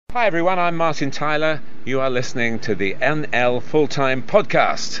Hi everyone, I'm Martin Tyler. You are listening to the NL Full-Time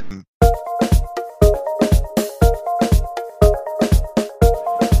Podcast.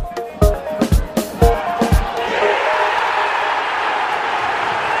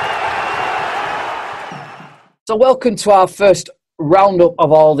 So welcome to our first roundup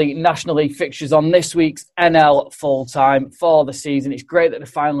of all the National League fixtures on this week's NL Full-Time for the season. It's great that they're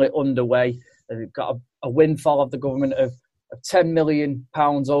finally underway. They've got a windfall of the government of £10 million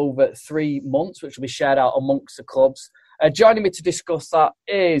over 3 months, which will be shared out amongst the clubs. Joining me to discuss that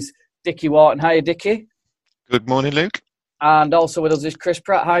is Dickie Wharton. Hi, Dickie. Good morning, Luke. And also with us is Chris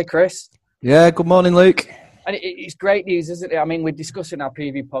Pratt. Hi, Chris. Yeah, good morning, Luke. And it's great news, isn't it? I mean, we're discussing our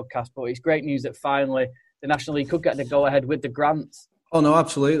preview podcast, but it's great news that finally the National League could get the go-ahead with the grants. Oh, no,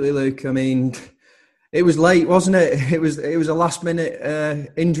 absolutely, Luke. I mean, it was late, wasn't it? It was a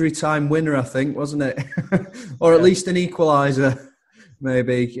last-minute injury time winner, I think, wasn't it? Or at least an equaliser,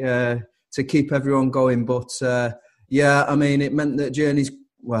 maybe, to keep everyone going. But, yeah, I mean, it meant that journeys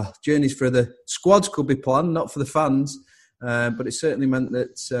for the squads could be planned, not for the fans. But it certainly meant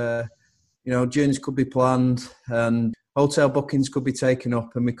that, journeys could be planned and hotel bookings could be taken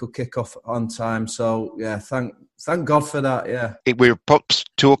up and we could kick off on time. So, yeah, thank God for that, yeah. We're perhaps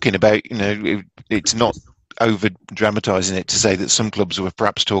talking about, it's not over-dramatising it to say that some clubs were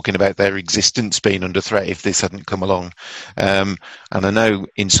perhaps talking about their existence being under threat if this hadn't come along. And I know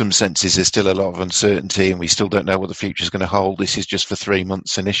in some senses there's still a lot of uncertainty and we still don't know what the future is going to hold. This is just for 3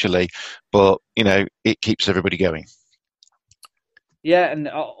 months initially, but, it keeps everybody going. Yeah, and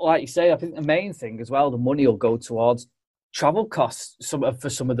like you say, I think the main thing as well, the money will go towards travel costs for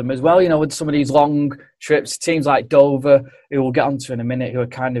some of them as well. With some of these long trips, teams like Dover, who we'll get onto in a minute, who are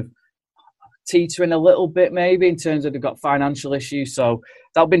kind of teetering a little bit maybe in terms of they've got financial issues. So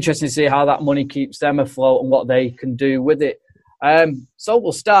that'll be interesting to see how that money keeps them afloat and what they can do with it. So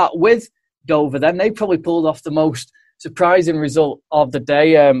we'll start with Dover then. They probably pulled off the most surprising result of the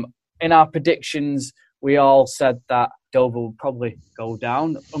day. In our predictions, we all said that Dover will probably go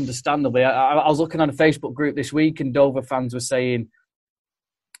down, understandably. I was looking on a Facebook group this week and Dover fans were saying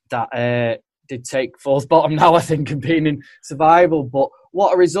that did take fourth bottom now, I think, and being in survival. But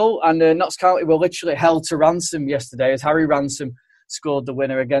what a result. And Notts County were literally held to ransom yesterday as Harry Ransom scored the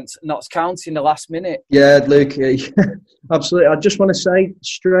winner against Notts County in the last minute. Yeah, Luke, absolutely. I just want to say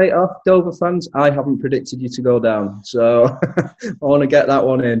straight off, Dover fans, I haven't predicted you to go down. So I want to get that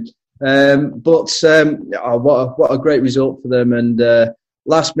one in. What a great result for them, and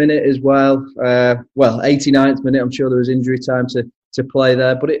last minute as well. 89th minute. I'm sure there was injury time to play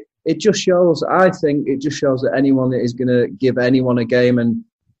there, but it just shows. I think it just shows that anyone that is going to give anyone a game, and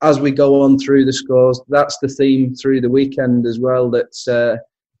as we go on through the scores, that's the theme through the weekend as well. That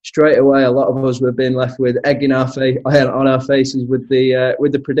straight away, a lot of us have been left with egg on our faces with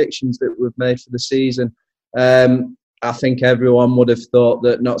the predictions that we've made for the season. I think everyone would have thought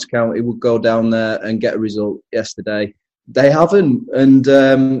that Notts County would go down there and get a result yesterday. They haven't, and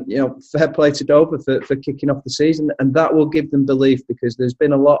fair play to Dover for kicking off the season, and that will give them belief because there's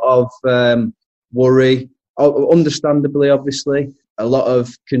been a lot of worry, understandably, obviously, a lot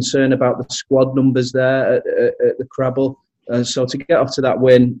of concern about the squad numbers there at the Crabble, and so to get off to that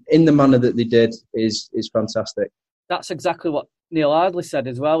win in the manner that they did is fantastic. That's exactly what Neil Ardley said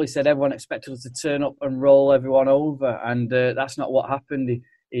as well. He said everyone expected us to turn up and roll everyone over, and that's not what happened.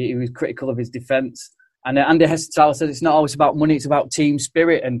 He was critical of his defence. And Andy Hessenthaler said it's not always about money, it's about team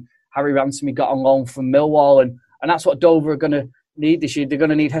spirit. And Harry Ransom, he got on loan from Millwall, and that's what Dover are going to need this year. They're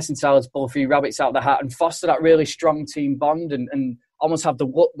going to need Hessenthaler to pull a few rabbits out of the hat and foster that really strong team bond and almost have the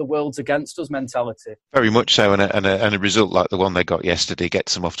world's against us mentality. Very much so, and a result like the one they got yesterday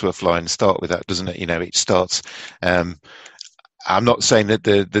gets them off to a flying start with that, doesn't it? It starts... I'm not saying that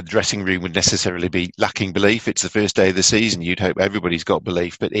the dressing room would necessarily be lacking belief. It's the first day of the season. You'd hope everybody's got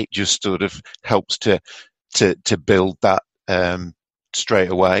belief, but it just sort of helps to build that straight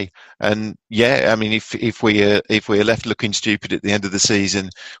away. And yeah, I mean, if we're left looking stupid at the end of the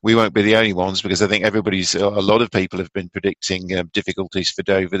season, we won't be the only ones, because I think a lot of people have been predicting difficulties for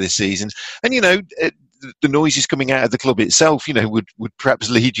Dover this season. And the noises coming out of the club itself, would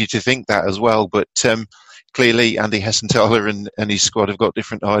perhaps lead you to think that as well. But clearly, Andy Hessenthaler and his squad have got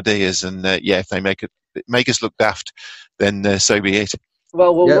different ideas, and if they make us look daft, then so be it.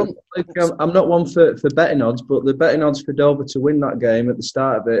 Well, I'm not one for betting odds, but the betting odds for Dover to win that game at the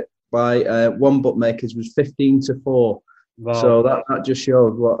start of it by one bookmakers was 15-4. Wow. So that just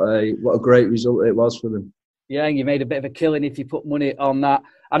shows what a great result it was for them. Yeah, and you made a bit of a killing if you put money on that.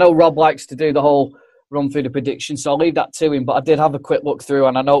 I know Rob likes to do the whole run through the predictions, so I'll leave that to him. But I did have a quick look through,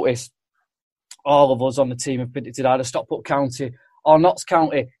 and I noticed all of us on the team have predicted either Stockport County or Notts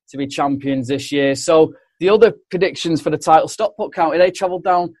County to be champions this year. So the other predictions for the title, Stockport County, they travelled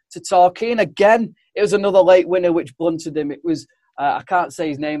down to Torquay. And again, it was another late winner which blunted him. It was, I can't say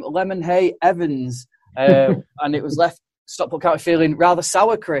his name, Lemonhay Evans. And it was left Stockport County feeling rather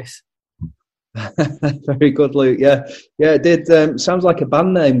sour, Chris. Very good, Luke. Yeah, it did. Sounds like a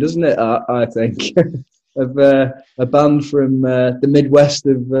band name, doesn't it? I think of a band from the Midwest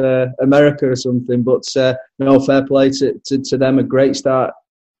of America or something. But no, fair play to them. A great start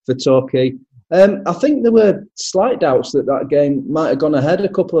for Torquay. I think there were slight doubts that game might have gone ahead a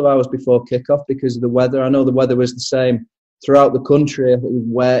couple of hours before kick-off because of the weather. I know the weather was the same throughout the country. It was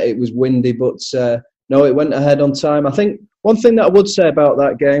wet, it was windy, but no, it went ahead on time. I think one thing that I would say about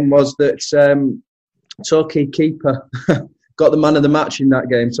that game was that Torquay keeper got the man of the match in that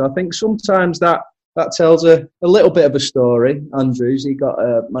game. So I think sometimes that tells a little bit of a story. Andrews, he got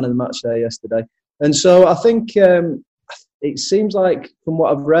a man of the match there yesterday. And so I think it seems like, from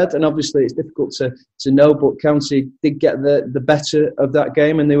what I've read, and obviously it's difficult to know, but County did get the better of that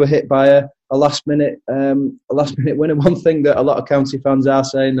game and they were hit by a last minute winner. One thing that a lot of County fans are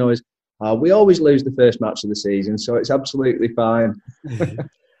saying though is, we always lose the first match of the season, so it's absolutely fine.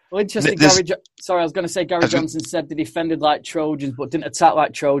 Well, interesting. Gary Johnson said they defended like Trojans but didn't attack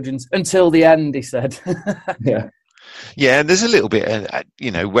like Trojans until the end, he said. Yeah, and there's a little bit,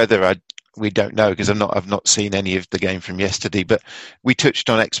 whether we don't know because I've not seen any of the game from yesterday, but we touched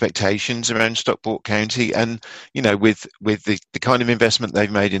on expectations around Stockport County, and with the kind of investment they've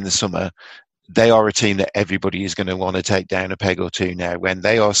made in the summer, they are a team that everybody is going to want to take down a peg or two now when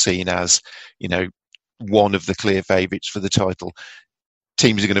they are seen as, one of the clear favourites for the title.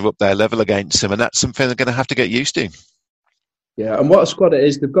 Teams are going to up their level against them, and that's something they're going to have to get used to. Yeah, and what a squad it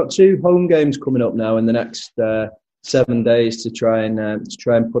is. They've got 2 home games coming up now in the next 7 days to try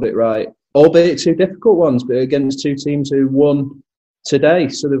and put it right. Albeit 2 difficult ones, but against 2 teams who won today.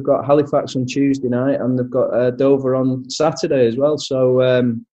 So they've got Halifax on Tuesday night, and they've got Dover on Saturday as well.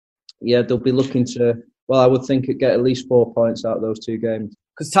 So they'll be looking to, I would think, get at least 4 points out of those 2 games.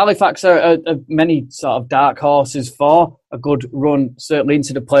 Because Halifax are many sort of dark horses for a good run, certainly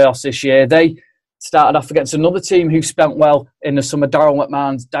into the playoffs this year. They started off against another team who spent well in the summer, Darrell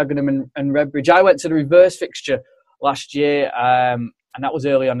McMahon's Dagenham and Redbridge. I went to the reverse fixture last year, and that was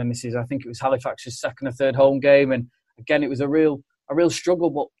early on in the season. I think it was Halifax's second or third home game, and again, it was a real struggle.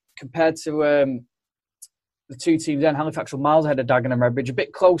 But compared to the 2 teams then, Halifax were miles ahead of Dagenham and Redbridge, a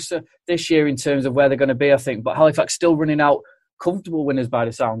bit closer this year in terms of where they're going to be, I think. But Halifax still running out comfortable winners by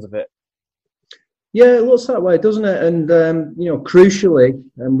the sounds of it. Yeah, it looks that way, doesn't it? And, crucially,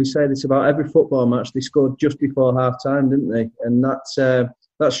 and we say this about every football match, they scored just before half-time, didn't they? And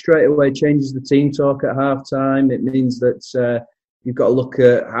that straight away changes the team talk at half-time. It means that you've got to look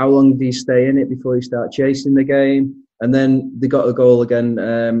at how long do you stay in it before you start chasing the game. And then they got a goal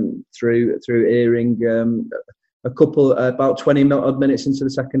again through Earing about 20 odd minutes into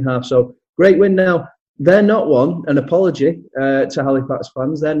the second half. So great win now. They're not one, an apology to Halifax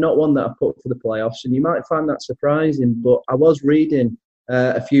fans, they're not one that I put for the playoffs, and you might find that surprising, but I was reading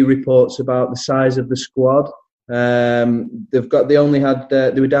a few reports about the size of the squad. They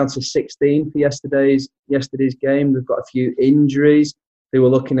were down to 16 for yesterday's game. They've got a few injuries. They were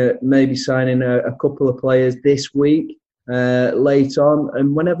looking at maybe signing a couple of players this week, late on,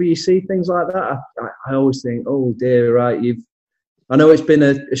 and whenever you see things like that, I always think, oh dear, right, I know it's been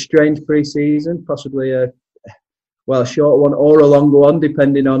a strange pre-season, possibly a short one or a longer one,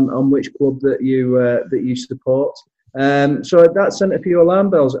 depending on which club that you support. So that sent a few alarm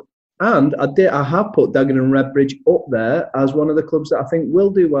bells. And I have put Dagenham and Redbridge up there as one of the clubs that I think will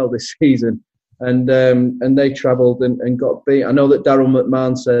do well this season. And they travelled and got beat. I know that Darrell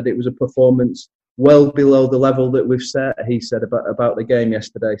McMahon said it was a performance well below the level that we've set, he said about the game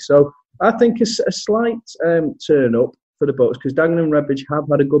yesterday. So I think a slight turn up for the Bucks, because Dagenham and Redbridge have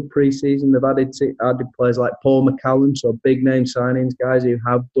had a good pre-season. They've added players like Paul McCallum, so big name signings, guys who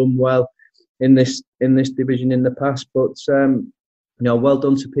have done well in this division in the past. But well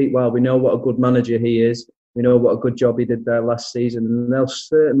done to Pete Wild. We know what a good manager he is. We know what a good job he did there last season, and they'll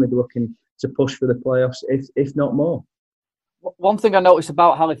certainly be looking to push for the playoffs, if not more. One thing I noticed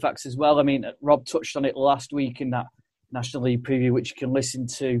about Halifax as well, I mean, Rob touched on it last week in that National League preview, which you can listen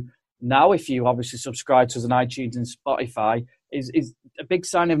to now if you obviously subscribe to us on iTunes and Spotify, is a big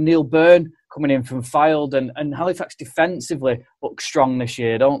sign of Neil Byrne coming in from Fylde, and Halifax defensively look strong this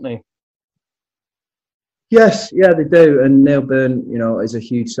year, don't they? Yes, yeah, they do. And Neil Byrne, is a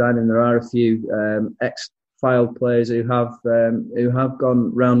huge signing. There are a few ex-Fylde players who have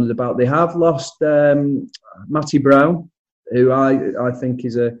gone round and about. They have lost Matty Brown, who I think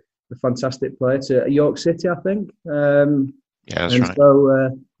is a fantastic player, to York City, I think. Yeah, that's and right.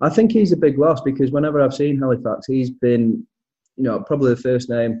 so I think he's a big loss because whenever I've seen Halifax, he's been, probably the first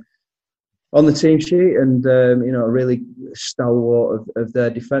name on the team sheet and, a really stalwart of their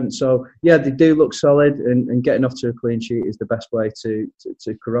defence. So, yeah, they do look solid and getting off to a clean sheet is the best way to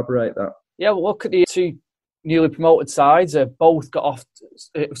corroborate that. Yeah, well, look at the two newly promoted sides. Both got off,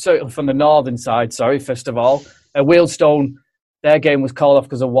 certainly from the northern side, first of all. Wealdstone, their game was called off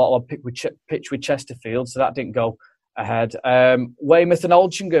because of waterlogged pitch with Chesterfield, so that didn't go ahead. Weymouth and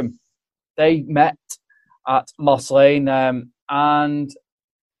Altrincham, they met at Moss Lane, and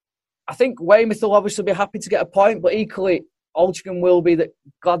I think Weymouth will obviously be happy to get a point, but equally Altrincham will be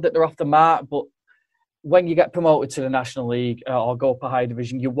glad that they're off the mark. But when you get promoted to the National League or go up a higher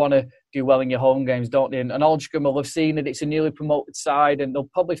division, you want to do well in your home games, don't you? And Altrincham will have seen that it's a newly promoted side, and they'll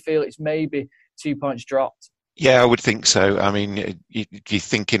probably feel it's maybe 2 points dropped. Yeah, I would think so. I mean, you're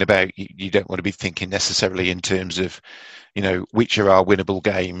thinking about, you don't want to be thinking necessarily in terms of, which are our winnable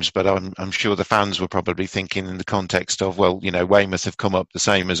games, but I'm sure the fans were probably thinking in the context of, well, Weymouth have come up the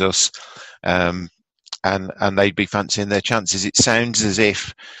same as us, and they'd be fancying their chances. It sounds as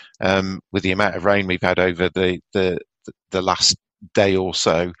if, with the amount of rain we've had over the last day or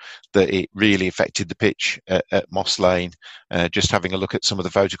so, that it really affected the pitch at Moss Lane. Just having a look at some of the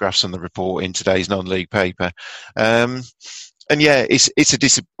photographs on the report in today's non-league paper, and yeah, it's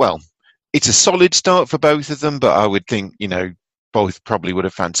a solid start for both of them. But I would think both probably would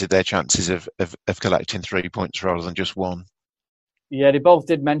have fancied their chances of collecting 3 points rather than just one. Yeah, they both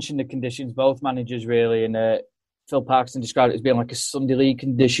did mention the conditions, both managers really, and Phil Parkinson described it as being like a Sunday league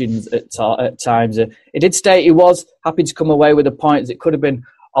conditions at times. He did state he was happy to come away with the points. It could have been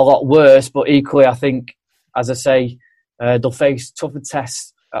a lot worse, but equally, I think, as I say, they'll face tougher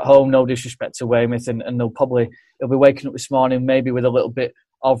tests at home. No disrespect to Weymouth, and they'll be waking up this morning maybe with a little bit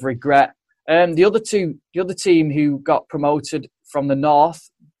of regret. The other team who got promoted from the north,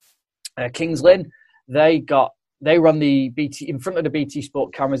 Kings Lynn, they were on the BT in front of the BT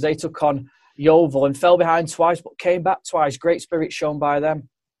Sport cameras. They took on Yeovil and fell behind twice, but came back twice. Great spirit shown by them.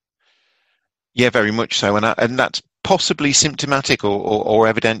 Yeah, very much so, and that's possibly symptomatic or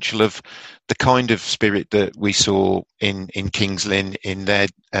evidential of the kind of spirit that we saw in Kings Lynn in their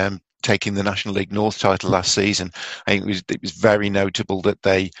taking the National League North title last season. I think it was very notable that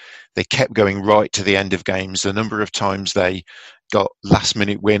they kept going right to the end of games. The number of times they got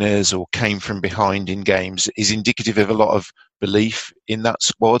last-minute winners or came from behind in games is indicative of a lot of belief in that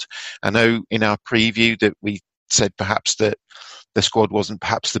squad. I know in our preview that we said perhaps that the squad wasn't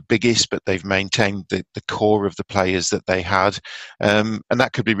perhaps the biggest, but they've maintained the core of the players that they had. And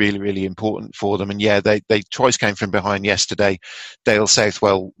that could be really, really important for them. And yeah, they twice came from behind yesterday. Dale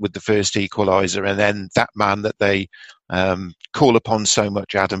Southwell with the first equaliser, and then that man that they call upon so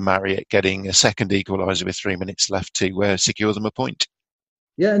much, Adam Marriott, getting a second equaliser with 3 minutes left to secure them a point.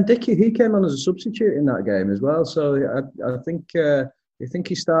 Yeah, and Dickie, he came on as a substitute in that game as well. So I think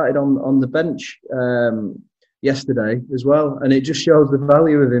he started on the bench yesterday as well, and it just shows the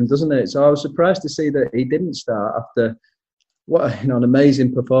value of him, doesn't it? So I was surprised to see that he didn't start after what an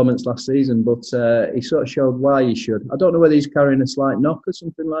amazing performance last season, but he sort of showed why he should. I don't know whether he's carrying a slight knock or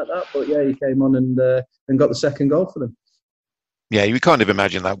something like that, but yeah, he came on and got the second goal for them. Yeah, you kind of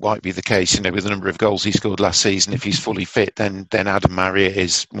imagine that might be the case, with the number of goals he scored last season. If he's fully fit, then Adam Marriott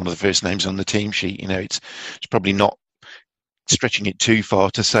is one of the first names on the team sheet. It's probably not stretching it too far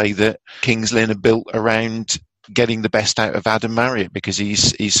to say that Kings Lynn are built around getting the best out of Adam Marriott because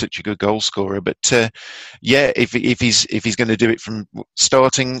he's such a good goal scorer. But yeah, if he's going to do it from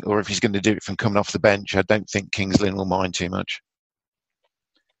starting or if he's going to do it from coming off the bench, I don't think Kings Lynn will mind too much.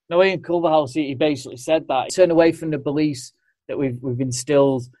 No, Ian Culverhouse, he basically said that. Turn away from the beliefs that we've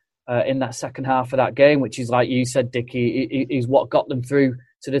instilled in that second half of that game, which is, like you said, Dickie, is what got them through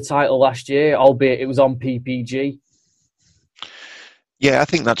to the title last year, albeit it was on PPG. Yeah, I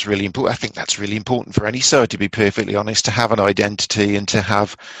think that's really important. I think that's really important for any side, to be perfectly honest, to have an identity and to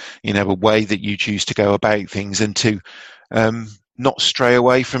have, a way that you choose to go about things and to not stray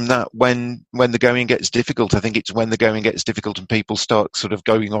away from that when the going gets difficult. I think it's when the going gets difficult and people start sort of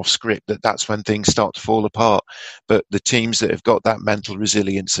going off script that's when things start to fall apart. But the teams that have got that mental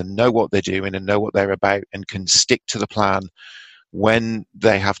resilience and know what they're doing and know what they're about and can stick to the plan when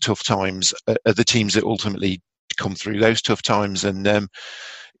they have tough times are the teams that ultimately come through those tough times. And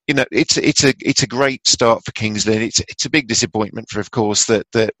it's a great start for Kings Lynn. It's a big disappointment for, of course, that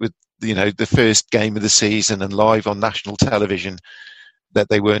with the first game of the season and live on national television, that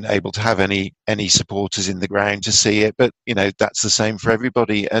they weren't able to have any supporters in the ground to see it. But that's the same for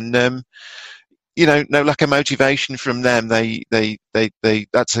everybody. And no lack of motivation from them. That's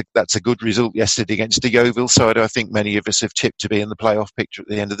a good result yesterday against the Yeovil side. I think many of us have tipped to be in the playoff picture at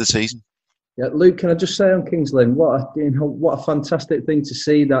the end of the season. Yeah, Luke, can I just say on Kings Lynn, what a fantastic thing to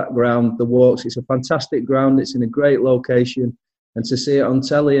see that ground, the Walks. It's a fantastic ground. It's in a great location, and to see it on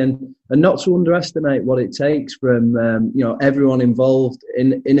telly, and not to underestimate what it takes from everyone involved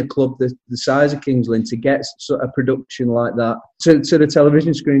in a club the size of Kings Lynn to get sort of production like that to the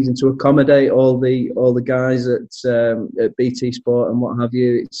television screens and to accommodate all the guys at BT Sport and what have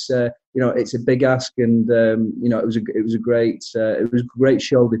you. It's it's a big ask, and it was a great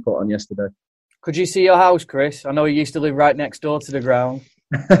show they put on yesterday. Could you see your house, Chris? I know you used to live right next door to the ground.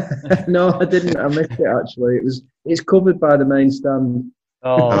 No, I didn't. I missed it actually. It's covered by the main stand.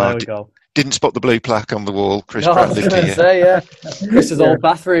 Oh, there we go. Didn't spot the blue plaque on the wall. Chris no, Pratt lived here. Say, yeah. Chris's old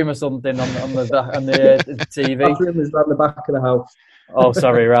bathroom or something on the TV. Bathroom is around the back of the house. Oh,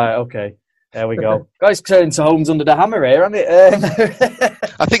 sorry. Right. Okay. There we go. Guys, turning to Homes Under the Hammer here, isn't it?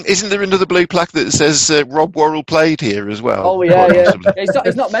 I think, isn't there another blue plaque that says Rob Worrell played here as well? Oh, yeah.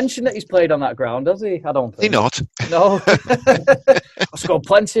 He's not mentioned that he's played on that ground, has he? I don't think. He not? No. I've scored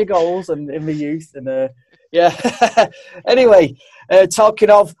plenty of goals in my youth. And yeah. Anyway, talking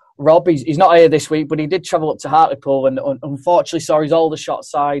of Rob, he's not here this week, but he did travel up to Hartlepool and unfortunately saw his Aldershot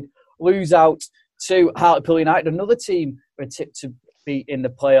side lose out to Hartlepool United, another team who are tipped to be in the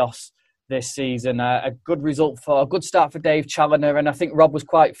playoffs this season. A good start for Dave Challoner, and I think Rob was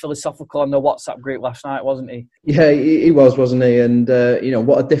quite philosophical on the WhatsApp group last night, wasn't he? Yeah, he was, wasn't he? And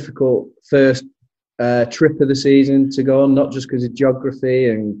what a difficult first trip of the season to go on, not just because of geography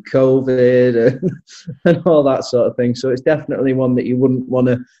and COVID and all that sort of thing. So it's definitely one that you wouldn't want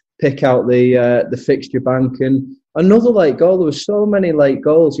to pick out the fixture bank. And another late goal. There were so many late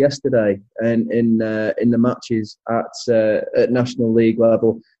goals yesterday in the matches at National League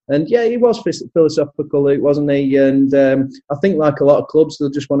level. And yeah, he was philosophical, wasn't he? And I think, like a lot of clubs, they'll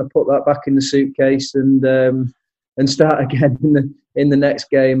just want to put that back in the suitcase and start again in the next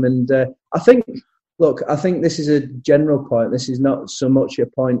game. And I think this is a general point. This is not so much a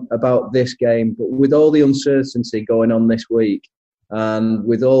point about this game, but with all the uncertainty going on this week, and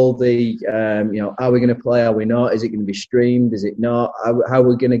with all the are we going to play? Are we not? Is it going to be streamed? Is it not? How are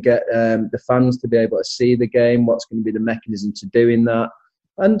we going to get the fans to be able to see the game? What's going to be the mechanism to doing that?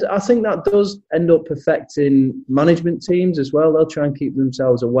 And I think that does end up affecting management teams as well. They'll try and keep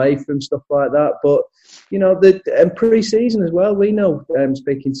themselves away from stuff like that. But, and pre-season as well, we know,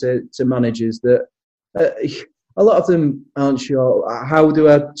 speaking to managers, that a lot of them aren't sure, how do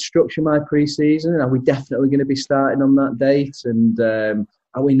I structure my pre-season? Are we definitely going to be starting on that date? And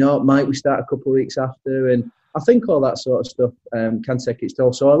are we not? Might we start a couple of weeks after? And I think all that sort of stuff can take its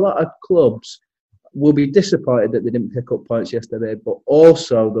toll. So a lot of clubs will be disappointed that they didn't pick up points yesterday, but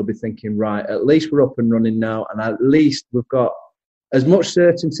also they'll be thinking, right, at least we're up and running now, and at least we've got as much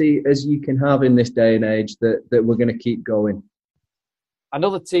certainty as you can have in this day and age that we're going to keep going.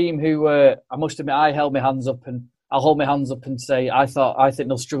 Another team who I must admit I held my hands up, and I'll hold my hands up and say I think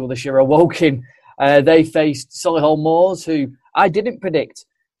they'll struggle this year, are Woking. They faced Solihull Moors, who I didn't predict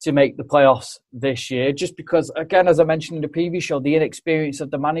to make the playoffs this year, just because, again, as I mentioned in the previous show, the inexperience of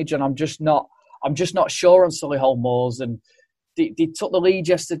the manager, and I'm just not sure on Solihull Moors. And they took the lead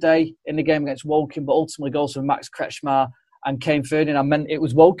yesterday in the game against Woking, but ultimately goals from Max Kretschmar and Kane Ferdinand. It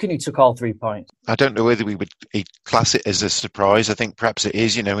was Woking who took all 3 points. I don't know whether we would class it as a surprise. I think perhaps it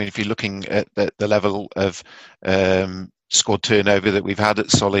is. If you're looking at the level of squad turnover that we've had at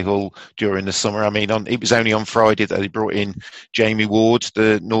Solihull during the summer. I mean, it was only on Friday that they brought in Jamie Ward,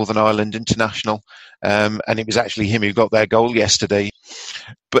 the Northern Ireland international, and it was actually him who got their goal yesterday.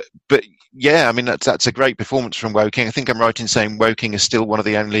 But yeah, I mean, that's a great performance from Woking. I think I'm right in saying Woking is still one of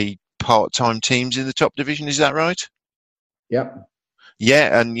the only part-time teams in the top division. Is that right? Yep.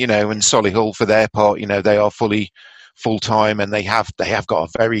 Yeah, and and Solihull for their part, they are fully full-time, and they have got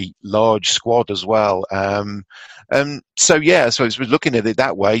a very large squad as well. So if we're looking at it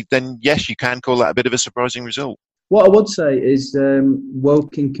that way, then yes, you can call that a bit of a surprising result. What I would say is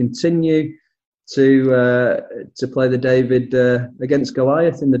Woking continue to play the David against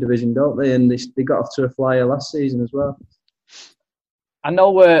Goliath in the division, don't they? And they got off to a flyer last season as well. I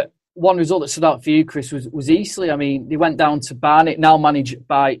know one result that stood out for you, Chris, was Eastleigh. I mean, they went down to Barnet, now managed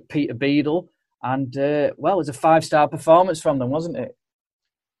by Peter Beadle, and it was a 5-star performance from them, wasn't it?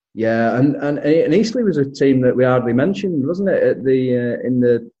 Yeah, and Eastleigh was a team that we hardly mentioned, wasn't it, at in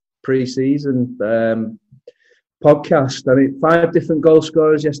the pre-season podcast. I mean, 5 different goal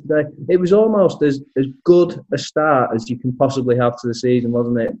scorers yesterday. It was almost as good a start as you can possibly have to the season,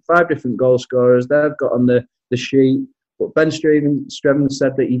 wasn't it? 5 different goal scorers. They've got on the sheet But Ben Strevens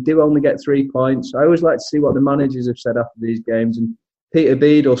said that you do only get 3 points. I always like to see what the managers have said after these games. And Peter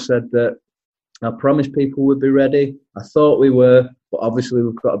Beadle said that I promised people would be ready. I thought we were, but obviously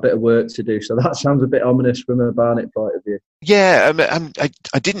we've got a bit of work to do. So that sounds a bit ominous from a Barnet point of view. Yeah,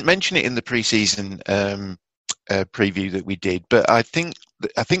 I didn't mention it in the pre-season preview that we did, but I think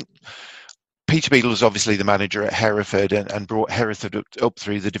Peter Beadle was obviously the manager at Hereford and brought Hereford up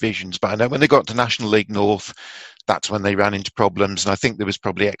through the divisions. But I know when they got to National League North, that's when they ran into problems. And I think there was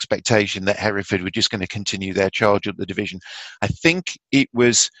probably expectation that Hereford were just going to continue their charge up the division. I think it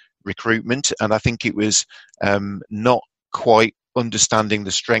was recruitment, and I think it was not quite understanding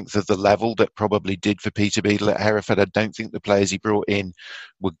the strength of the level that probably did for Peter Beadle at Hereford. I don't think the players he brought in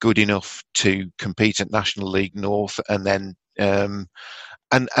were good enough to compete at National League North, and then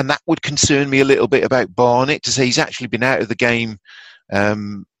and that would concern me a little bit about Barnet, to say he's actually been out of the game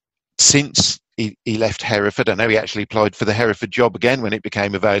since he left Hereford. I know he actually applied for the Hereford job again when it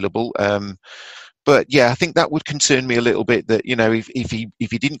became available. But yeah, I think that would concern me a little bit, that, you know, if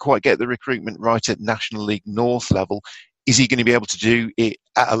he didn't quite get the recruitment right at National League North level, is he going to be able to do it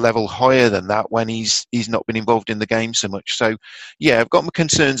at a level higher than that when he's not been involved in the game so much? So yeah, I've got my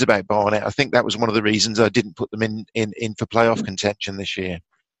concerns about Barnet. I think that was one of the reasons I didn't put them in for playoff contention this year.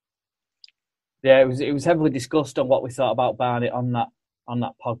 Yeah, it was heavily discussed on what we thought about Barnet on that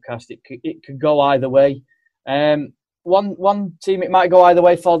podcast. It could go either way. One team it might go either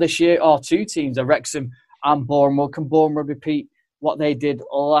way for this year, or two teams are Wrexham and Boreham Wood. Can Boreham Wood repeat what they did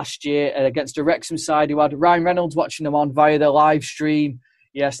last year against the Wrexham side, who had Ryan Reynolds watching them on via the live stream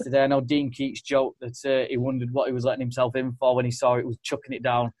yesterday? I know Dean Keats joked that he wondered what he was letting himself in for when he saw it was chucking it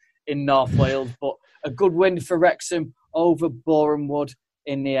down in North Wales. But a good win for Wrexham over Boreham Wood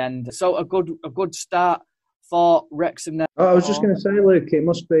in the end. So a good start for Wrexham now. I was just going to say, Luke, it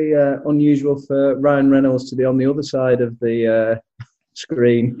must be unusual for Ryan Reynolds to be on the other side of the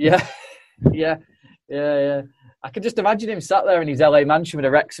screen. Yeah. I can just imagine him sat there in his LA mansion with a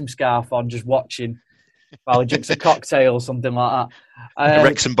Wrexham scarf on, just watching while he drinks a cocktail or something like that. A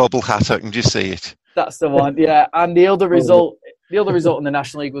Wrexham bobble hat, I can just see it. That's the one, yeah. And the other result in the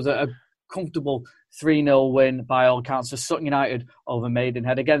National League was a comfortable 3-0 win by all accounts for Sutton United over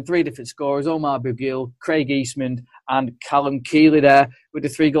Maidenhead. Again, 3 different scorers: Omar Bugil, Craig Eastman and Callum Keeley there with the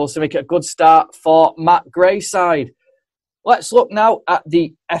 3 goals to make it a good start for Matt Gray's side. Let's look now at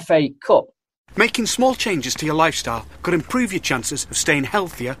the FA Cup. Making small changes to your lifestyle could improve your chances of staying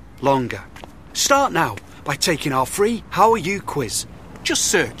healthier longer. Start now by taking our free How Are You quiz. Just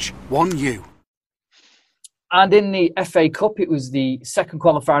search 1U. And in the FA Cup, it was the second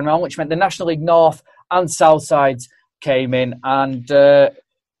qualifying round, which meant the National League North and South sides came in. And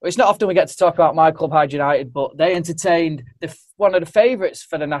it's not often we get to talk about my club, Hyde United, but they entertained one of the favourites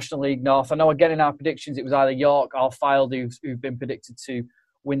for the National League North. I know, again, in our predictions, it was either York or Fylde who've been predicted to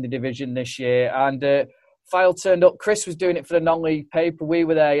win the division this year. And Fylde turned up. Chris was doing it for the non-league paper. We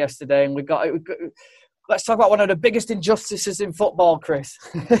were there yesterday, and we got it. Let's talk about one of the biggest injustices in football, Chris.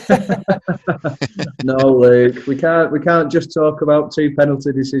 No, Luke, we can't just talk about 2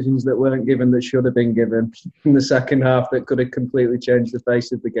 penalty decisions that weren't given that should have been given in the second half that could have completely changed the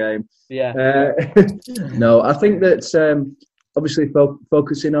face of the game. Yeah. No, I think that obviously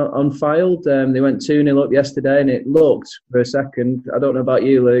focusing on Fylde, they went 2-0 up yesterday, and it looked for a second, I don't know about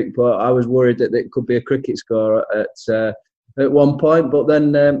you, Luke, but I was worried that it could be a cricket score at one point, but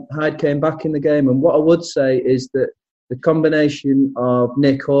then Hyde came back in the game. And what I would say is that the combination of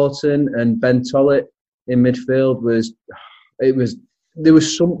Nick Horton and Ben Tollett in midfield they were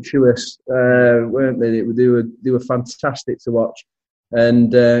sumptuous, weren't they? They were fantastic to watch.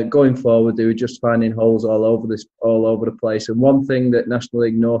 And going forward, they were just finding holes all over the place. And one thing that National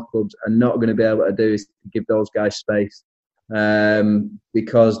League North clubs are not going to be able to do is to give those guys space,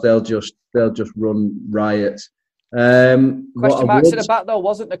 because they'll just run riot. Question marks at the back though,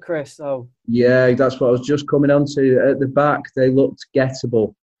 wasn't there, Chris? So yeah, that's what I was just coming on to. At the back, they looked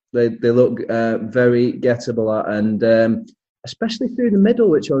gettable. They look very gettable, and especially through the middle,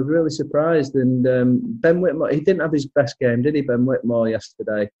 which I was really surprised. And Ben Whitmore, he didn't have his best game, did he, Ben Whitmore,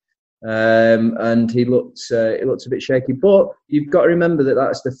 yesterday? And he looked a bit shaky. But you've got to remember that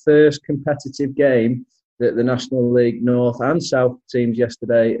that's the first competitive game that the National League North and South teams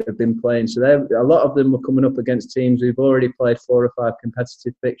yesterday have been playing. So a lot of them were coming up against teams who've already played 4 or 5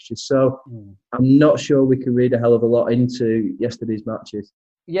 competitive fixtures. So I'm not sure we can read a hell of a lot into yesterday's matches.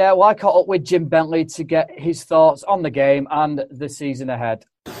 Yeah, well, I caught up with Jim Bentley to get his thoughts on the game and the season ahead.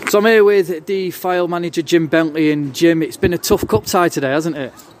 So I'm here with the Fylde manager, Jim Bentley. And Jim, it's been a tough cup tie today, hasn't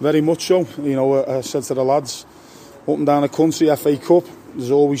it? Very much so. You know, I said to the lads, up and down the country, FA Cup,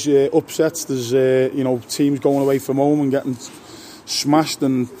 There's always upsets. There's teams going away from home and getting smashed,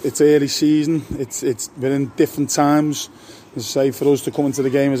 and it's early season. We're in different times. As I say, for us to come into the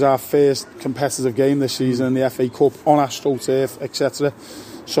game as our first competitive game this season in the FA Cup on AstroTurf, etc.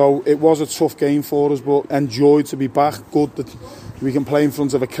 So it was a tough game for us, but enjoyed to be back. Good that we can play in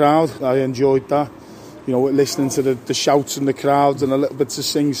front of a crowd. I enjoyed that. Listening to the shouts in the crowds and a little bit to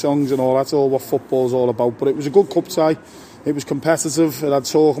sing songs and all. That's all what football's all about. But it was a good cup tie. It was competitive. It had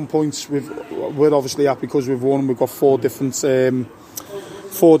talking points. We're obviously happy because we've won. We've got four different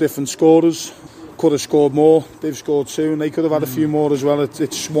scorers. Could have scored more. They've scored 2, and they could have had a few more as well.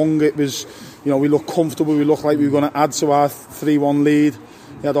 It swung. It was, we looked comfortable. We looked like we were going to add to our 3-1 lead.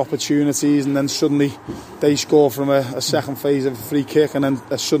 They had opportunities, and then suddenly they score from a second phase of a free kick, and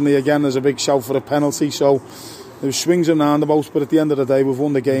then suddenly again there's a big shout for a penalty. So there was swings and roundabouts, but at the end of the day we've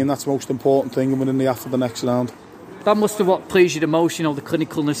won the game. That's the most important thing, and we're in the after the next round. That must have what pleased you the most, the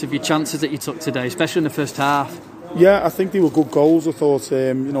clinicalness of your chances that you took today, especially in the first half. Yeah, I think they were good goals. I thought,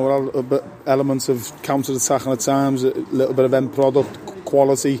 a bit elements of counter-attacking at times, a little bit of end product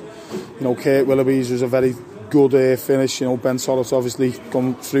quality. Kurt Willoughby's was a very good finish. Ben Sollis obviously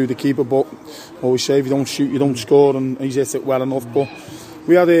gone through the keeper, but always say if you don't shoot, you don't score, and he's hit it well enough. But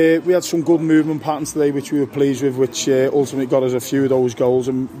we had some good movement patterns today, which we were pleased with, which ultimately got us a few of those goals,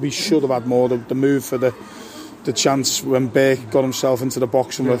 and we should have had more. The move for the chance when Burke got himself into the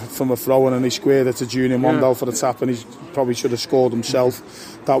box from a throw-in and he squared it to Junior Mondale for the tap, and he probably should have scored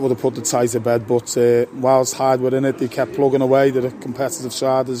himself. That would have put the tie to bed. But whilst Hyde were in it, they kept plugging away. They're a competitive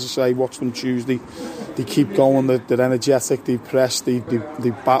side, as I say. Watch them Tuesday. They keep going. They're energetic. They press. They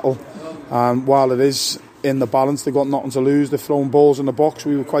battle. And while it is in the balance, they've got nothing to lose. They're throwing balls in the box.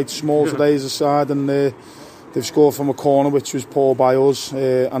 We were quite small today as a side, and they've scored from a corner, which was poor by us,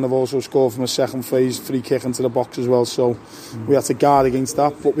 and they've also scored from a second phase free kick into the box as well. So we had to guard against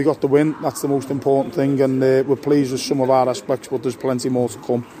that, but we got the win. That's the most important thing, and we're pleased with some of our aspects, but there's plenty more to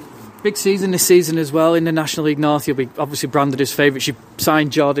come. Big season this season as well in the National League North. You'll be obviously branded as favourites. You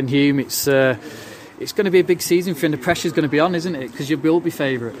signed Jordan Hume. It's going to be a big season for you, and the pressure's going to be on, isn't it? Because you will be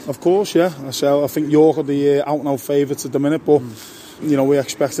favourites. Of course, yeah. So I think York are the out-and-out favourites at the minute, but we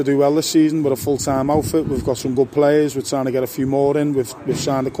expect to do well this season. We're a full-time outfit. We've got some good players. We're trying to get a few more in. We've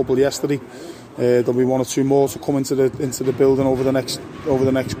signed a couple yesterday. There'll be 1 or 2 more to come into the building over the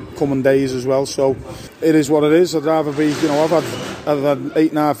next coming days as well. So it is what it is. I'd rather be. I've had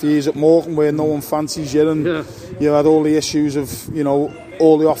 8.5 years at Morecambe where no one fancies you, and you had all the issues of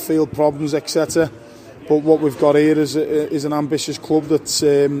all the off-field problems, etc. But what we've got here is an ambitious club that's,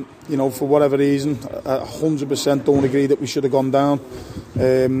 for whatever reason, 100% don't agree that we should have gone down.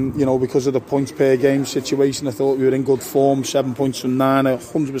 Because of the points per game situation, I thought we were in good form, 7 points from 9. I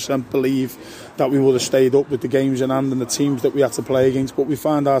 100% believe that we would have stayed up with the games in hand and the teams that we had to play against. But we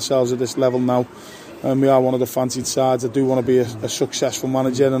find ourselves at this level now, and we are one of the fancied sides. I do want to be a successful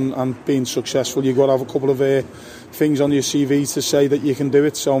manager, and being successful, you've got to have a couple of things on your CV to say that you can do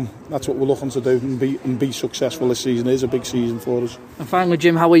it. So that's what we're looking to do, and be successful this season. It is a big season for us. And finally,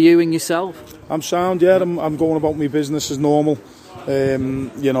 Jim, how are you and yourself? I'm sound, yeah. I'm going about my business as normal. I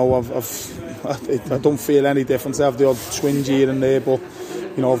don't feel any difference. I have the odd twinge here and there, but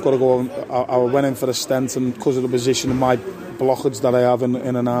I've got to go. I went in for a stent, and because of the position of my blockage that I have in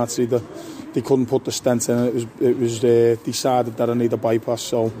an artery, they couldn't put the stent in. It was decided that I need a bypass,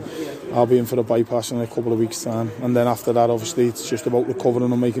 so I'll be in for a bypass in a couple of weeks' time. And then after that, obviously, it's just about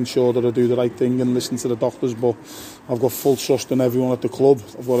recovering and making sure that I do the right thing and listen to the doctors. But I've got full trust in everyone at the club.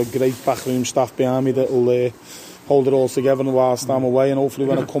 I've got a great backroom staff behind me that will hold it all together whilst I'm away, and hopefully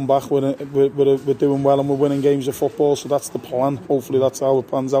when I come back we're doing well and we're winning games of football. So that's the plan. Hopefully that's how it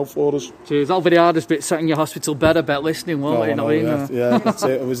pans out for us. Cheers. That'll be the hardest bit, sat in your hospital bed, I bet, listening, won't it? Yeah, that's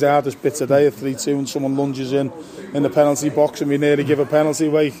it. It was the hardest bit today at 3-2 and someone lunges in the penalty box and we nearly give a penalty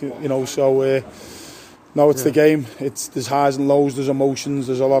away, so no, it's the game. There's highs and lows, there's emotions,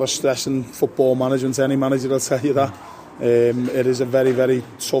 there's a lot of stress in football management. Any manager will tell you that. It is a very, very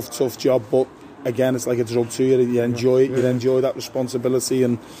tough job, but again, it's like a drug to you. You enjoy it. You enjoy that responsibility.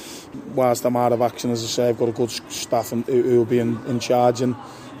 And whilst I'm out of action, as I say, I've got a good staff who will be in charge, and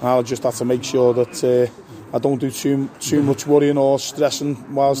I'll just have to make sure that I don't do too much worrying or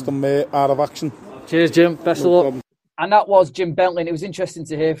stressing whilst I'm out of action. Cheers, Jim. Best of luck. And that was Jim Bentley. And it was interesting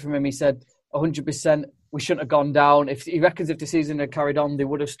to hear from him. He said 100% we shouldn't have gone down. He reckons if the season had carried on, they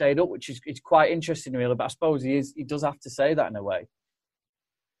would have stayed up, which is quite interesting, really. But I suppose he does have to say that in a way.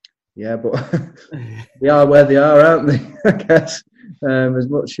 Yeah, but they are where they are, aren't they? I guess as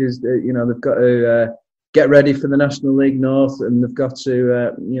much as they've got to get ready for the National League North, and they've got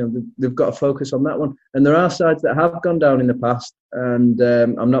to, they've got to focus on that one. And there are sides that have gone down in the past, and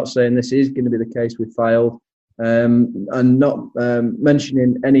I'm not saying this is going to be the case with Fylde, and not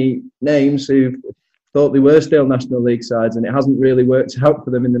mentioning any names who thought they were still National League sides, and it hasn't really worked out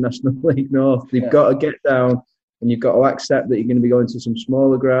for them in the National League North. They've got to get down, and you've got to accept that you're going to be going to some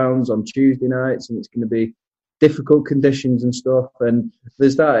smaller grounds on Tuesday nights, and it's going to be difficult conditions and stuff. And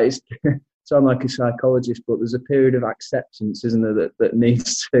there's that. Sound like a psychologist, but there's a period of acceptance, isn't there, that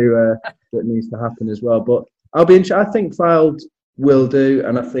needs to happen as well. But I'll be interested. I think Fylde will do,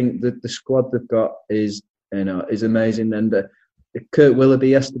 and I think that the squad they've got is amazing. And Kurt Willoughby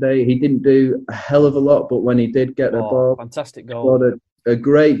yesterday, he didn't do a hell of a lot, but when he did get the ball, fantastic goal, got a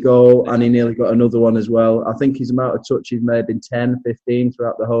great goal, and he nearly got another one as well. I think his amount of touches may have been 10, 15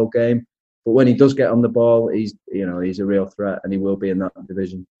 throughout the whole game, but when he does get on the ball, he's a real threat, and he will be in that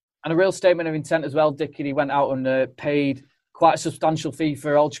division. And a real statement of intent as well, Dickie. He went out and paid quite a substantial fee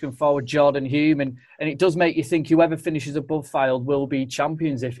for Altrincham forward Jordan Hume. And it does make you think whoever finishes above Fylde will be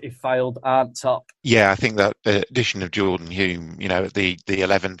champions if Fylde aren't top. Yeah, I think that addition of Jordan Hume, at the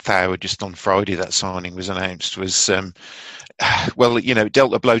 11th hour just on Friday, that signing was announced, was, dealt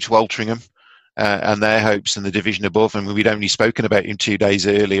a blow to Altrincham. And their hopes in the division above. And we'd only spoken about him 2 days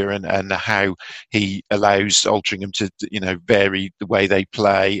earlier and how he allows Altrincham to, vary the way they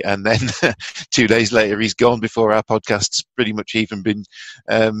play. And then 2 days later, he's gone before our podcast's pretty much even been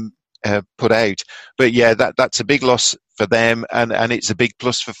put out. But yeah, that's a big loss for them. And it's a big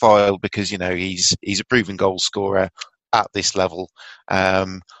plus for Fylde because, he's a proven goal scorer at this level.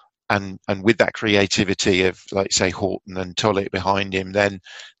 And with that creativity of, like, say, Horton and Tullett behind him, then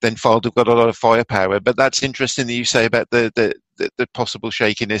Fylde have got a lot of firepower. But that's interesting that you say about the possible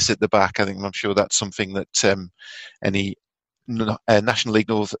shakiness at the back. I'm sure that's something that any National League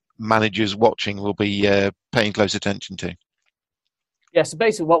North managers watching will be paying close attention to. Yeah, so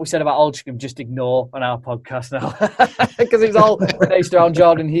basically what we said about Altrincham, just ignore on our podcast now because it's all based around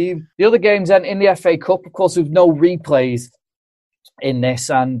Jordan Hume. The other games then in the FA Cup, of course, with no replays in this,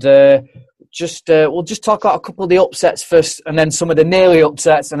 and we'll just talk about a couple of the upsets first, and then some of the nearly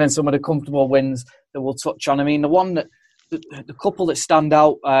upsets, and then some of the comfortable wins that we'll touch on. I mean, the couple that stand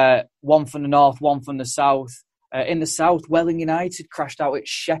out, one from the north, one from the south. In the south, Welling United crashed out at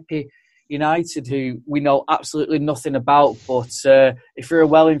Sheppey United, who we know absolutely nothing about, but if you're a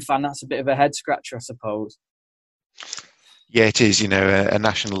Welling fan, that's a bit of a head scratcher, I suppose. Yeah, it is. A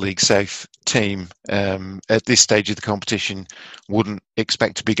National League South team at this stage of the competition wouldn't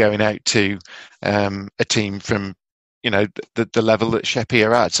expect to be going out to a team from, the level that Sheppey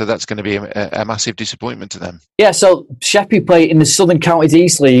are at. So that's going to be a massive disappointment to them. Yeah, so Sheppey play in the Southern Counties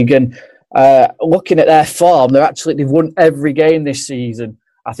East League, and looking at their form, they've won every game this season.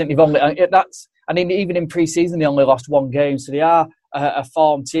 I think they've only even in pre-season they only lost one game. So they are a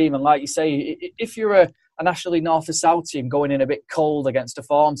form team, and like you say, if you're a National League North or South team going in a bit cold against a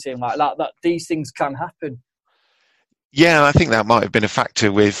form team like that these things can happen. Yeah, I think that might have been a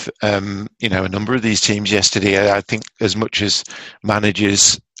factor with, a number of these teams yesterday. I think as much as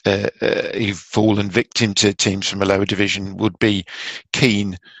managers who've fallen victim to teams from a lower division would be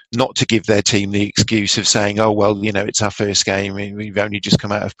keen not to give their team the excuse of saying, oh, well, it's our first game, we've only just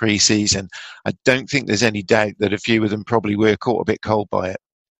come out of pre-season. I don't think there's any doubt that a few of them probably were caught a bit cold by it.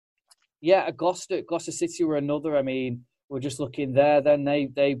 Yeah, Gloucester City were another. I mean, we're just looking there. Then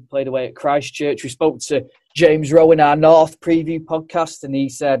they played away at Christchurch. We spoke to James Rowe in our North preview podcast, and he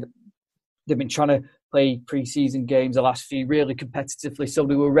said they've been trying to play pre-season games the last few really competitively, so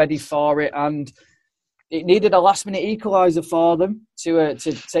they were ready for it. And it needed a last-minute equaliser for them to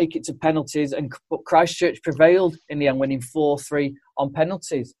take it to penalties, but Christchurch prevailed in the end, winning 4-3 on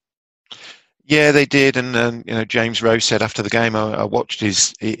penalties. Yeah, they did, and James Rowe said after the game, I watched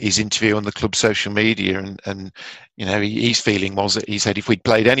his interview on the club social media, and his feeling was that he said if we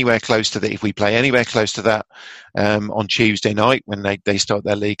play anywhere close to that on Tuesday night when they start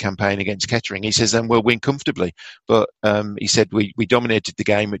their league campaign against Kettering, he says then we'll win comfortably. But he said we dominated the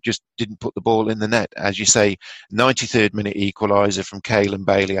game, it just didn't put the ball in the net. As you say, 93rd minute equaliser from Caelan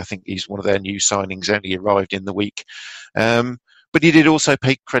Bailey. I think he's one of their new signings, only arrived in the week. But he did also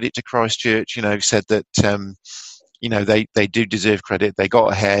pay credit to Christchurch, said that, they do deserve credit. They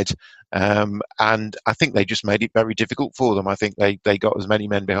got ahead. And I think they just made it very difficult for them. I think they got as many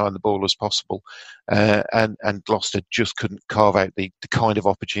men behind the ball as possible. And Gloucester just couldn't carve out the kind of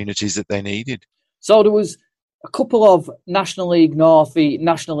opportunities that they needed. So there was a couple of National League North, the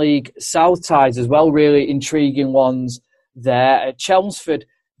National League South ties as well, really intriguing ones there. At Chelmsford,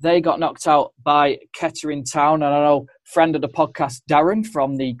 they got knocked out by Kettering Town. And I know friend of the podcast, Darren,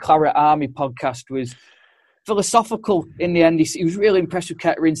 from the Claret Army podcast, was philosophical in the end. He was really impressed with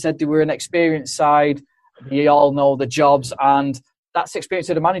Kettering, said they were an experienced side. They all know the jobs, and that's the experience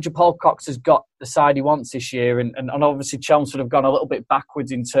of the manager. Paul Cox has got the side he wants this year, and obviously Chelmsford have gone a little bit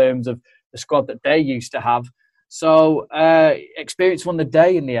backwards in terms of the squad that they used to have. So experience won the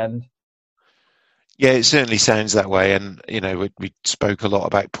day in the end. Yeah, it certainly sounds that way. And, we spoke a lot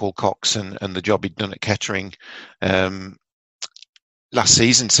about Paul Cox and the job he'd done at Kettering last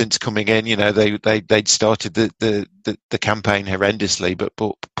season since coming in. They'd started the campaign horrendously, but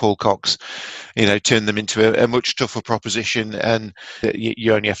Paul Cox, turned them into a much tougher proposition. And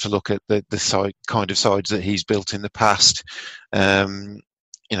you only have to look at the side, kind of sides that he's built in the past.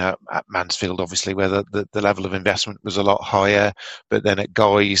 At Mansfield, obviously, where the level of investment was a lot higher, but then at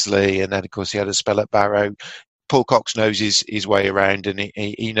Guiseley, and then, of course, he had a spell at Barrow. Paul Cox knows his way around, and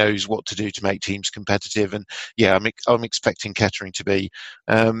he knows what to do to make teams competitive. And, yeah, I'm expecting Kettering to be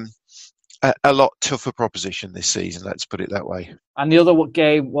a lot tougher proposition this season, let's put it that way. And the other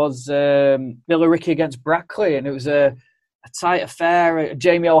game was Billericay against Brackley, and it was a tight affair.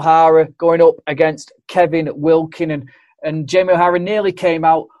 Jamie O'Hara going up against Kevin Wilkin, and Jamie O'Hara nearly came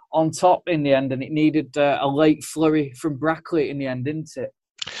out on top in the end, and it needed a late flurry from Brackley in the end, didn't it?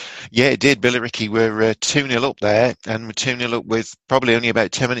 Yeah, it did. Billericay were 2-0 up there, and were 2-0 up with probably only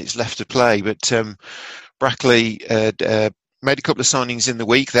about 10 minutes left to play. But Brackley made a couple of signings in the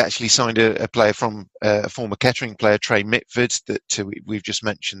week. They actually signed a player from a former Kettering player, Trey Mitford, that we've just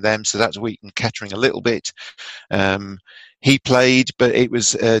mentioned them. So that's weakened Kettering a little bit. He played, but it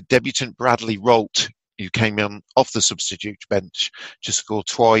was debutant Bradley Rolt who came on off the substitute bench to score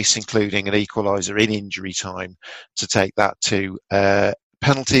twice, including an equaliser in injury time, to take that to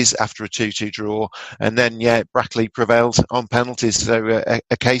penalties after a 2-2 draw. And then, Brackley prevailed on penalties. So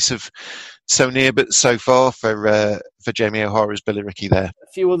a case of so near but so far for Jamie O'Hara's Billericay there.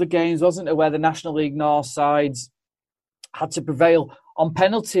 A few other games, wasn't there, where the National League North sides had to prevail on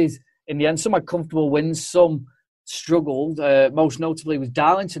penalties in the end. Some had comfortable wins, some struggled. Most notably was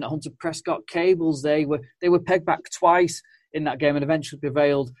Darlington at Hunter Prescott Cables. They were pegged back twice in that game and eventually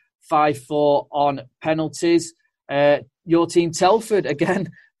prevailed 5-4 on penalties. Your team Telford, again,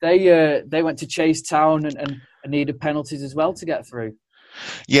 they went to Chase Town and needed penalties as well to get through.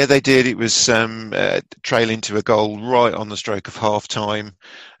 Yeah, they did. It was trailing to a goal right on the stroke of half-time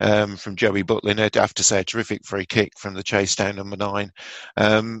from Joey Butlin. I'd have to say a terrific free kick from the Chase Town number 9.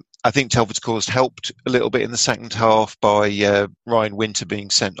 I think Telford's cause helped a little bit in the second half by Ryan Winter being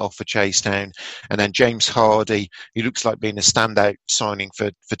sent off for Chase Town. And then James Hardy, who looks like being a standout signing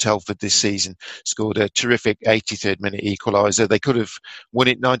for Telford this season, scored a terrific 83rd minute equaliser. They could have won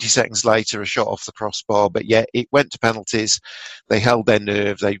it 90 seconds later, a shot off the crossbar, but it went to penalties. They held their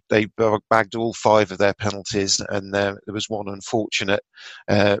nerve. They bagged all 5 of their penalties, and there was one unfortunate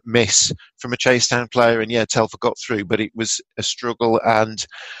miss from a Chase Town player, and Telford got through, but it was a struggle. And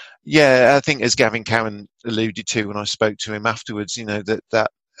I think, as Gavin Cowan alluded to when I spoke to him afterwards, that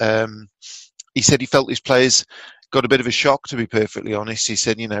he said he felt his players got a bit of a shock, to be perfectly honest. He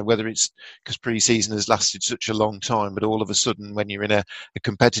said, whether it's because pre-season has lasted such a long time, but all of a sudden when you're in a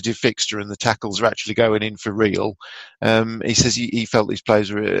competitive fixture and the tackles are actually going in for real, he says he felt his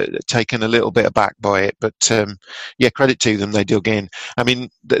players were taken a little bit aback by it. But credit to them, they dug in. I mean,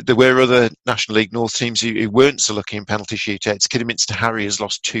 there were other National League North teams who weren't so lucky in penalty shootouts. Kidderminster Harriers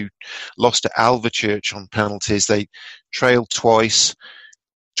lost to Alvechurch on penalties. They trailed twice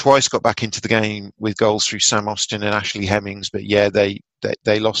got back into the game with goals through Sam Austin and Ashley Hemmings, but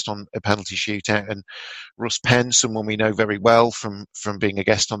they lost on a penalty shootout. And Russ Penn, someone we know very well from being a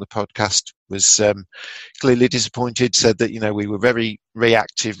guest on the podcast, was clearly disappointed, said that we were very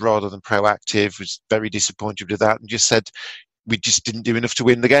reactive rather than proactive, was very disappointed with that, and just said we just didn't do enough to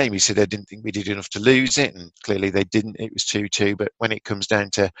win the game. He said I didn't think we did enough to lose it, and clearly they didn't. It was 2-2, but when it comes down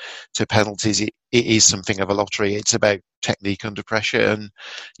to penalties, it is something of a lottery. It's about technique under pressure, and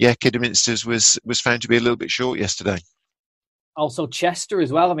Kidderminster's was found to be a little bit short yesterday. Also Chester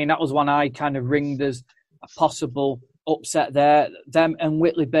as well. I mean, that was one I kind of ringed as a possible upset there. Them and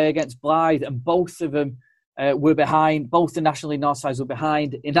Whitley Bay against Blythe, and both of them were behind. Both the National League North sides were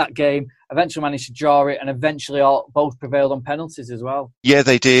behind in that game. Eventually managed to draw it, and eventually both prevailed on penalties as well. Yeah,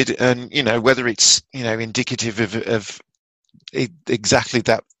 they did. And whether it's indicative of exactly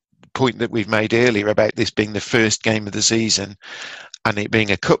that point that we've made earlier about this being the first game of the season and it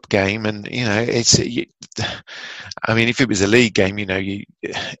being a cup game, and if it was a league game,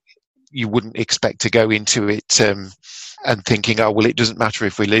 you wouldn't expect to go into it and thinking, oh, well, it doesn't matter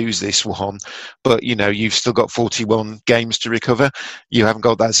if we lose this one, but you've still got 41 games to recover. You haven't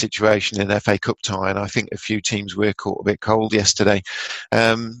got that situation in FA Cup tie, and I think a few teams were caught a bit cold yesterday.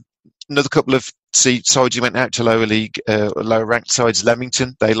 Another couple of sides who went out to lower league, lower ranked sides,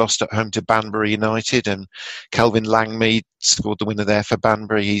 Leamington, they lost at home to Banbury United, and Kelvin Langmead scored the winner there for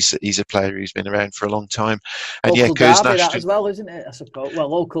Banbury. He's a player who's been around for a long time. And Local Curzon derby, that Ashton as well, isn't it? I suppose. Well,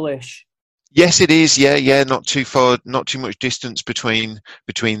 local-ish. Yes, it is. Yeah, not too far, not too much distance between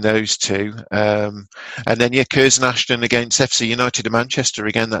those two. And then Curzon Ashton against FC United of Manchester.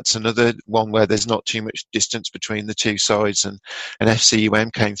 Again, that's another one where there's not too much distance between the two sides. And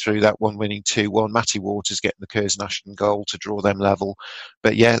FCUM came through that one, winning 2-1. Matty Waters getting the Curzon Ashton goal to draw them level.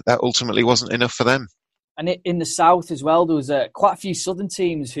 But yeah, that ultimately wasn't enough for them. And in the south as well, there was quite a few southern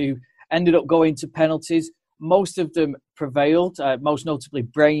teams who ended up going to penalties. Most of them prevailed. Most notably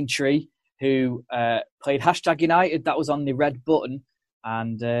Braintree, who played #United. That was on the red button,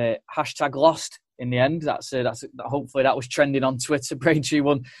 and #lost in the end. That's hopefully that was trending on Twitter. Braintree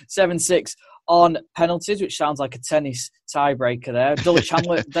won 7-6 on penalties, which sounds like a tennis tiebreaker there. Dulwich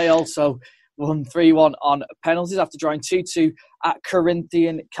Hamlet, they also won 3-1 on penalties after drawing 2-2 at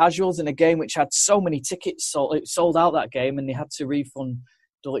Corinthian Casuals in a game which had so many tickets it sold out that game, and they had to refund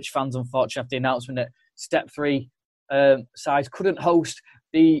Dulwich fans, unfortunately, after the announcement that Step 3 sides couldn't host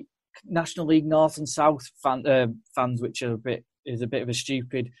the National League North and South fans, which is a bit of a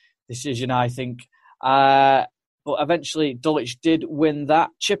stupid decision, I think. But eventually, Dulwich did win that.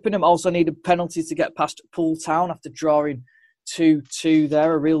 Chippenham also needed penalties to get past Poole Town after drawing 2-2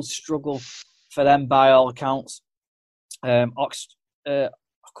 there. A real struggle for them by all accounts. I'll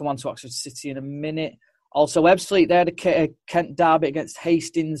come on to Oxford City in a minute. Also, Ebbsfleet, they had a Kent derby against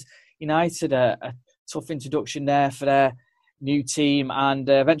Hastings United. A tough introduction there for their new team, and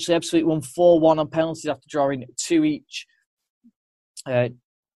eventually Ebbsfleet won 4-1 on penalties after drawing 2 each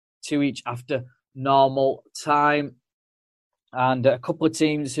after normal time. And a couple of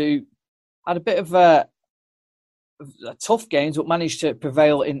teams who had a bit of tough games but managed to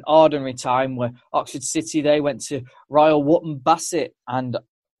prevail in ordinary time were Oxford City. They went to Royal Wootton Bassett and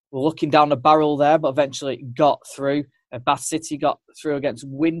were looking down the barrel there, but eventually got through. Bath City got through against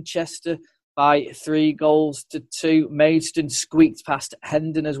Winchester by 3-2. Maidstone squeaked past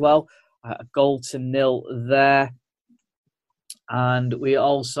Hendon as well, a 0-0 there. And we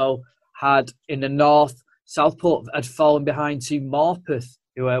also had in the north, Southport had fallen behind to Morpeth,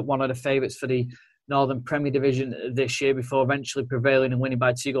 who were one of the favourites for the Northern Premier Division this year, before eventually prevailing and winning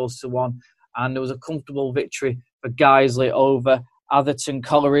by 2-1. And there was a comfortable victory for Guiseley over Atherton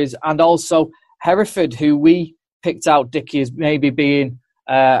Collieries, and also Hereford, who we picked out, Dickie, as maybe being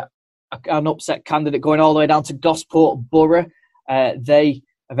an upset candidate going all the way down to Gosport Borough. They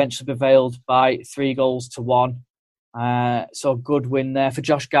eventually prevailed by 3-1. So a good win there for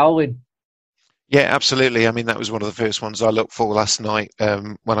Josh Gowling. Yeah, absolutely. I mean, that was one of the first ones I looked for last night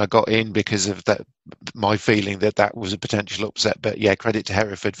when I got in, because of that, my feeling that was a potential upset. But yeah, credit to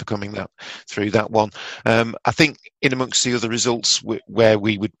Hereford for coming through that one. I think in amongst the other results where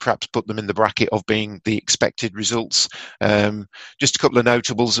we would perhaps put them in the bracket of being the expected results, just a couple of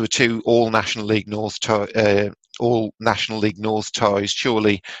notables. There were 2 all National League North ties.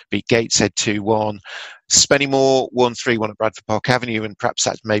 Chorley beat Gateshead 2-1. Spennymoor won 3-1 at Bradford Park Avenue, and perhaps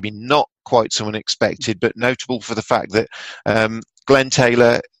that's maybe not quite so unexpected, but notable for the fact that Glenn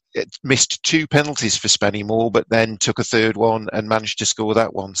Taylor missed 2 penalties for Spennymoor, but then took a third one and managed to score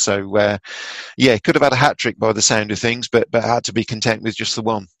that one. So, could have had a hat-trick by the sound of things, but had to be content with just the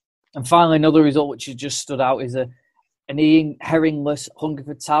one. And finally, another result which has just stood out is an Ian Herringless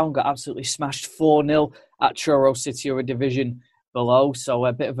Hungerford Town got absolutely smashed 4-0 at Truro City, or a division below. So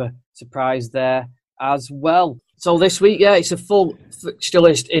a bit of a surprise there as well. So this week, it's a full fixture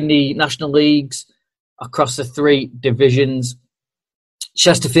list in the National Leagues across the 3 divisions.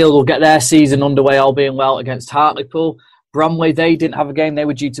 Chesterfield will get their season underway, all being well, against Hartlepool. Bromley, they didn't have a game. They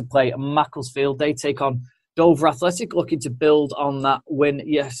were due to play Macclesfield. They take on Dover Athletic, looking to build on that win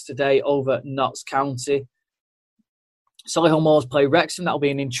yesterday over Notts County. Solihull Moors play Wrexham. That'll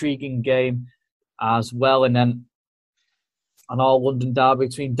be an intriguing game as well. And then an all-London derby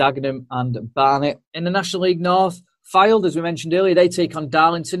between Dagenham and Barnet. In the National League North, Fylde, as we mentioned earlier, they take on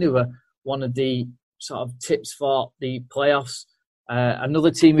Darlington, who are one of the sort of tips for the playoffs.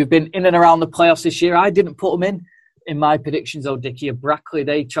 Another team who've been in and around the playoffs this year. I didn't put them in my predictions, Dickie, of Brackley.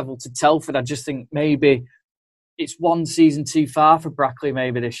 They travelled to Telford. I just think maybe it's one season too far for Brackley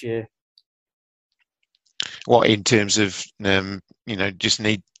maybe this year. What, in terms of, just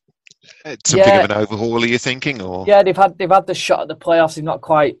need something of an overhaul, are you thinking? Or yeah, they've had the shot at the playoffs. They've not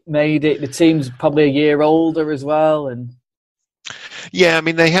quite made it. The team's probably a year older as well, and Yeah, I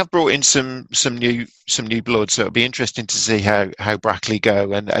mean they have brought in some new blood, so it'll be interesting to see how Brackley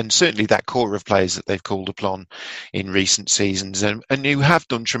go, and certainly that core of players that they've called upon in recent seasons, and who have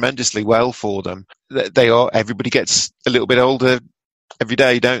done tremendously well for them. Everybody gets a little bit older every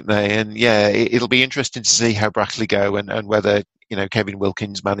day, don't they? And yeah, it'll be interesting to see how Brackley go, and whether Kevin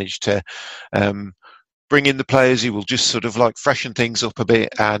Wilkins managed to bring in the players who will just sort of like freshen things up a bit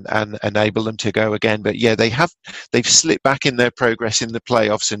and enable them to go again. But yeah, they've slipped back in their progress in the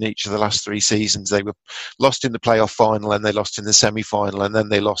playoffs in each of the last 3 seasons. They were lost in the playoff final, and they lost in the semi-final, and then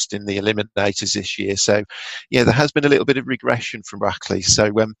they lost in the eliminators this year. So yeah, there has been a little bit of regression from Brackley. So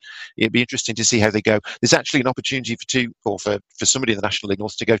it'd be interesting to see how they go. There's actually an opportunity for somebody in the National League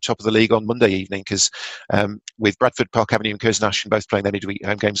North to go top of the league on Monday evening, because with Bradford, Park Avenue and Curzon Ashton both playing their midweek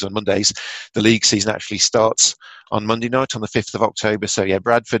home games on Mondays, the league season actually starts on Monday night on the 5th of October. So yeah,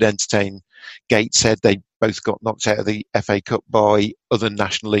 Bradford entertain Gateshead. They both got knocked out of the FA Cup by other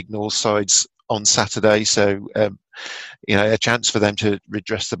National League North sides on Saturday. So a chance for them to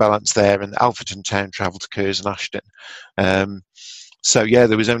redress the balance there. And Alfreton Town travel to Curzon Ashton. So yeah,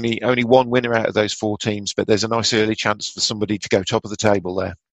 there was only one winner out of those 4 teams, but there's a nice early chance for somebody to go top of the table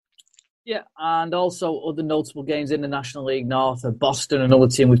there. Yeah, and also other notable games in the National League North. Boston, another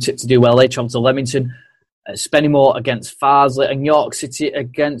team we've tipped to do well, they travel to Leamington. Spennymoor against Farsley, and York City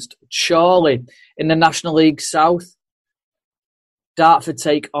against Chorley. In the National League South, Dartford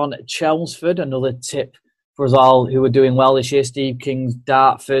take on Chelmsford, another tip for us all who are doing well this year. Steve King's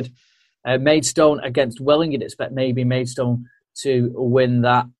Dartford. Maidstone against Welling, you'd expect maybe Maidstone to win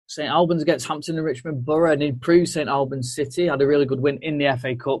that. St Albans against Hampton and Richmond Borough, and improved St Albans City, had a really good win in the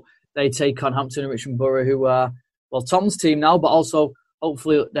FA Cup. They take on Hampton and Richmond Borough, who are, Tom's team now, but also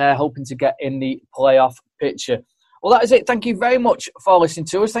hopefully they're hoping to get in the playoff picture. Well, that is it. Thank you very much for listening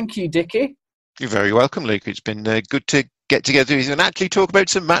to us. Thank you, Dickie. You're very welcome, Luke. It's been good to get together and actually talk about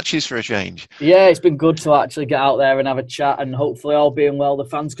some matches for a change. Yeah, it's been good to actually get out there and have a chat, and hopefully, all being well, the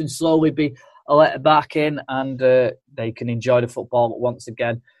fans can slowly be let back in and they can enjoy the football once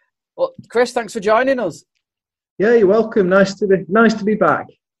again. Well, Chris, thanks for joining us. Yeah, you're welcome. Nice to be back.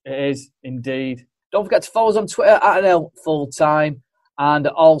 It is indeed. Don't forget to follow us on Twitter at NL Fulltime, and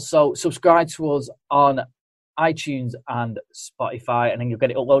also subscribe to us on iTunes and Spotify, and then you'll get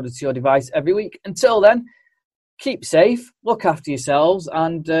it uploaded to your device every week. Until then, keep safe, look after yourselves,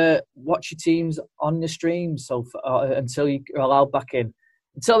 and watch your teams on the stream until you're allowed back in.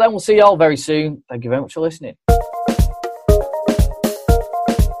 Until then, we'll see you all very soon. Thank you very much for listening.